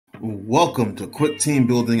Welcome to Quick Team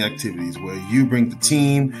Building Activities, where you bring the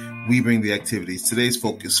team, we bring the activities. Today's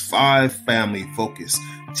focus, 5 family focus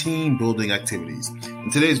team building activities.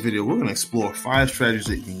 In today's video, we're going to explore 5 strategies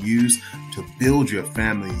that you can use to build your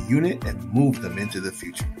family unit and move them into the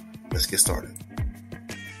future. Let's get started.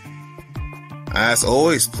 As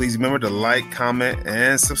always, please remember to like, comment,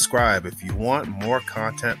 and subscribe if you want more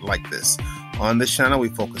content like this. On this channel, we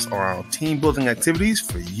focus on team building activities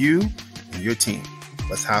for you and your team.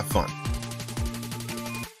 Let's have fun.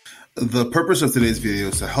 The purpose of today's video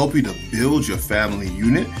is to help you to build your family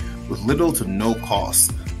unit with little to no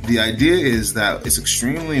cost. The idea is that it's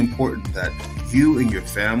extremely important that you and your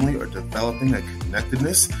family are developing a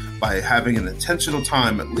connectedness by having an intentional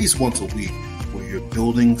time at least once a week where you're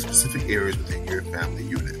building specific areas within your family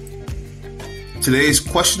unit. Today's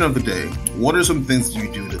question of the day: what are some things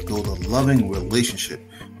you do to build a loving relationship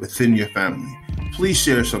within your family? Please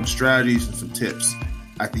share some strategies and some tips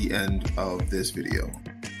at the end of this video.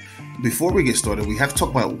 Before we get started, we have to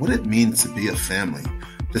talk about what it means to be a family.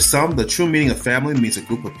 To some, the true meaning of family means a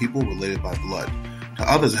group of people related by blood. To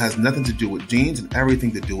others, it has nothing to do with genes and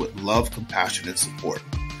everything to do with love, compassion, and support.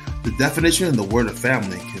 The definition in the word of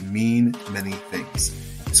family can mean many things.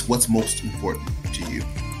 It's what's most important to you.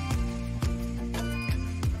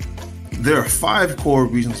 There are 5 core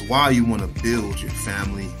reasons why you want to build your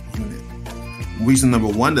family unit. Reason number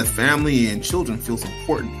 1, that family and children feels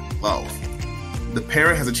important and loved. The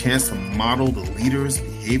parent has a chance to model the leader's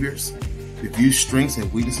behaviors, review strengths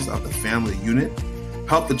and weaknesses of the family unit,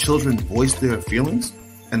 help the children voice their feelings,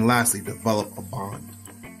 and lastly, develop a bond.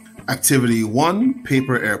 Activity 1,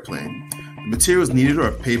 paper airplane. The materials needed are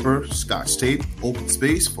paper, scotch tape, open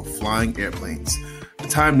space for flying airplanes. The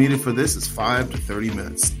time needed for this is 5 to 30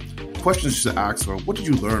 minutes. Questions to ask are: what did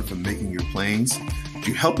you learn from making your planes? Do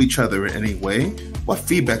you help each other in any way? What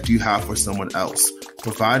feedback do you have for someone else?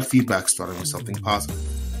 Provide feedback starting with something positive.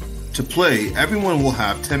 To play, everyone will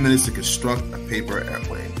have 10 minutes to construct a paper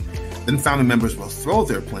airplane. Then family members will throw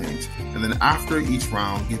their planes, and then after each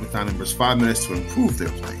round, give the family members 5 minutes to improve their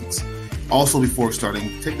planes. Also, before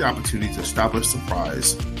starting, take the opportunity to establish a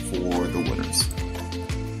prize for the winners.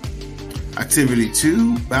 Activity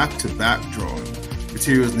 2, back-to-back drawing.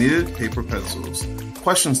 Materials needed, paper, pencils.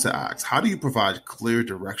 Questions to ask: how do you provide clear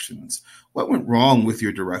directions? What went wrong with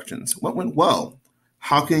your directions? What went well?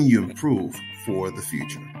 How can you improve for the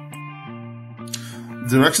future?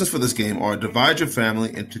 The directions for this game are: divide your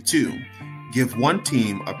family into 2. Give one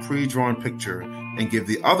team a pre-drawn picture and give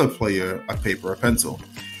the other player a paper or pencil.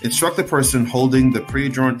 Instruct the person holding the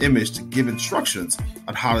pre-drawn image to give instructions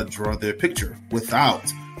on how to draw their picture without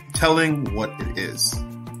telling what it is.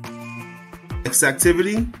 Next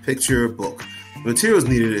activity, picture book. The materials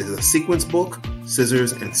needed is a sequence book,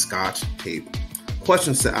 scissors, and scotch tape.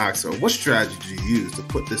 Questions to ask are: what strategy did you use to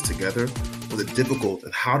put this together? Was it difficult,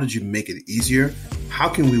 and how did you make it easier? How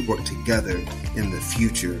can we work together in the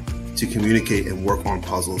future to communicate and work on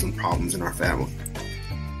puzzles and problems in our family?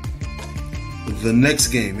 The next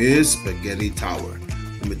game is Spaghetti Tower.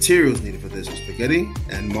 The materials needed for this are spaghetti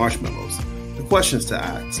and marshmallows. The questions to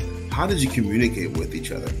ask: how did you communicate with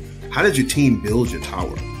each other? How did your team build your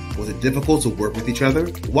tower? Was it difficult to work with each other?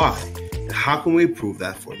 Why? And how can we improve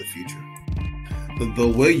that for the future? The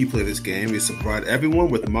way you play this game is to provide everyone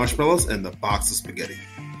with marshmallows and the box of spaghetti.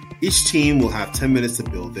 Each team will have 10 minutes to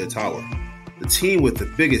build their tower. The team with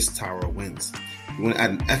the biggest tower wins. You want to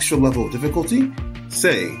add an extra level of difficulty?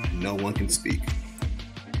 Say, no one can speak.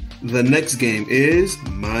 The next game is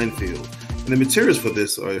Minefield. And the materials for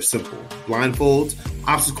this are simple: blindfolds,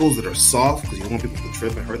 obstacles that are soft because you don't want people to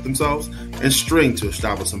trip and hurt themselves, and string to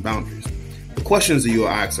establish some boundaries. The questions that you will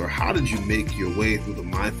ask are: how did you make your way through the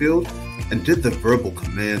minefield? And did the verbal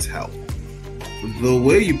commands help? The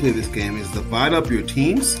way you play this game is divide up your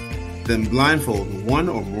teams, then blindfold one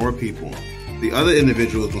or more people. The other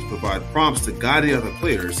individuals must provide prompts to guide the other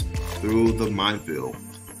players through the minefield.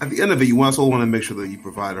 At the end of it, you also want to make sure that you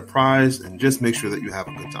provide a prize and just make sure that you have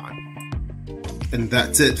a good time. And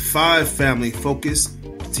that's it. 5 family-focused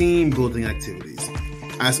team-building activities.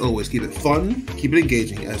 As always, keep it fun, keep it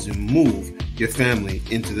engaging as you move your family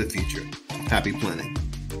into the future. Happy planning.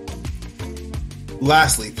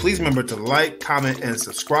 Lastly, please remember to like, comment, and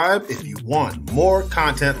subscribe if you want more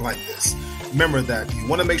content like this. Remember that you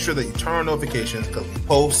want to make sure that you turn on notifications because we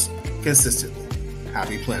post consistently.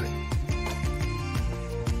 Happy planning.